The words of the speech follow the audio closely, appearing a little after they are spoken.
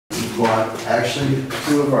brought actually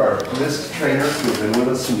two of our MISC trainers who have been with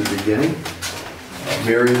us from the beginning,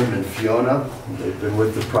 Mariam and Fiona. They've been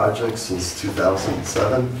with the project since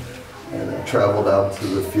 2007 and have traveled out to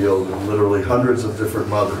the field with literally hundreds of different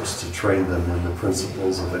mothers to train them in the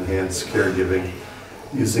principles of enhanced caregiving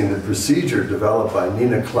using the procedure developed by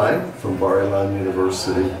Nina Klein from Bar-Ilan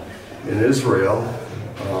University in Israel,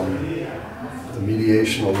 the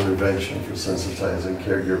Mediational Intervention for Sensitizing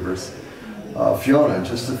Caregivers. Fiona,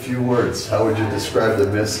 just a few words. How would you describe the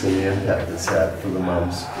MISC and the impact it's had for the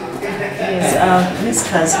moms? Yes, MISC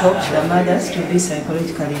has helped the mothers to be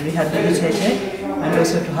psychologically rehabilitated and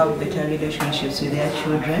also to have better relationships with their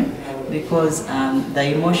children, because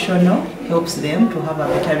the emotional helps them to have a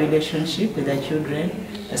better relationship with their children,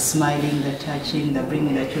 the smiling, the touching, the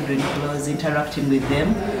bringing the children close, interacting with them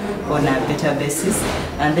on a better basis.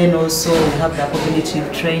 And then also we have the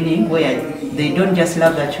cognitive training where they don't just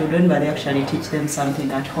love their children, but they actually teach them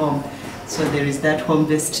something at home. So there is that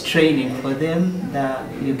home-based training for them.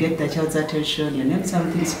 You get the child's attention, you name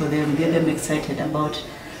some things for them, get them excited about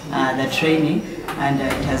the training, and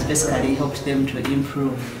it has basically helped them to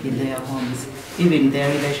improve in their homes, even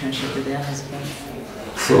their relationship with their husband.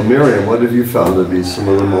 So Mariam, what have you found to be some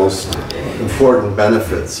of the most important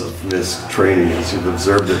benefits of MISC training as you've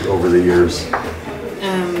observed it over the years?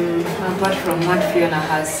 Apart from what Fiona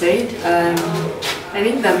has said, I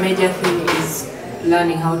think the major thing is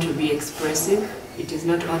learning how to be expressive. It is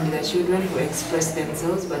not only the children who express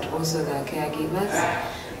themselves, but also the caregivers.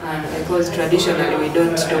 And because traditionally we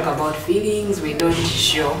don't talk about feelings, we don't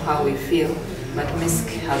show how we feel, but MISC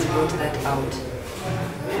has brought that out.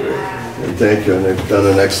 And thank you, and they've done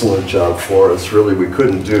an excellent job for us. Really, we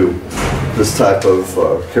couldn't do this type of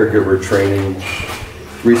caregiver training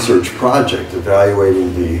research project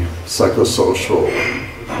evaluating the psychosocial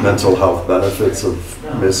mental health benefits of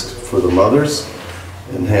MISC for the mothers,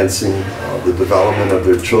 enhancing the development of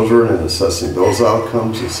their children and assessing those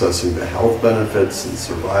outcomes, assessing the health benefits and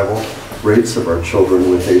survival rates of our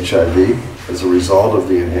children with HIV as a result of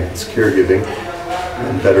the enhanced caregiving,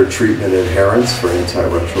 and better treatment adherence for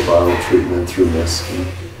antiretroviral treatment through MISC.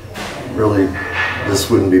 And really,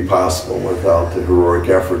 this wouldn't be possible without the heroic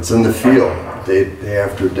efforts in the field, day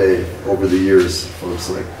after day, over the years, folks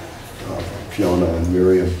like Fiona and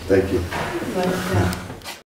Mariam. Thank you.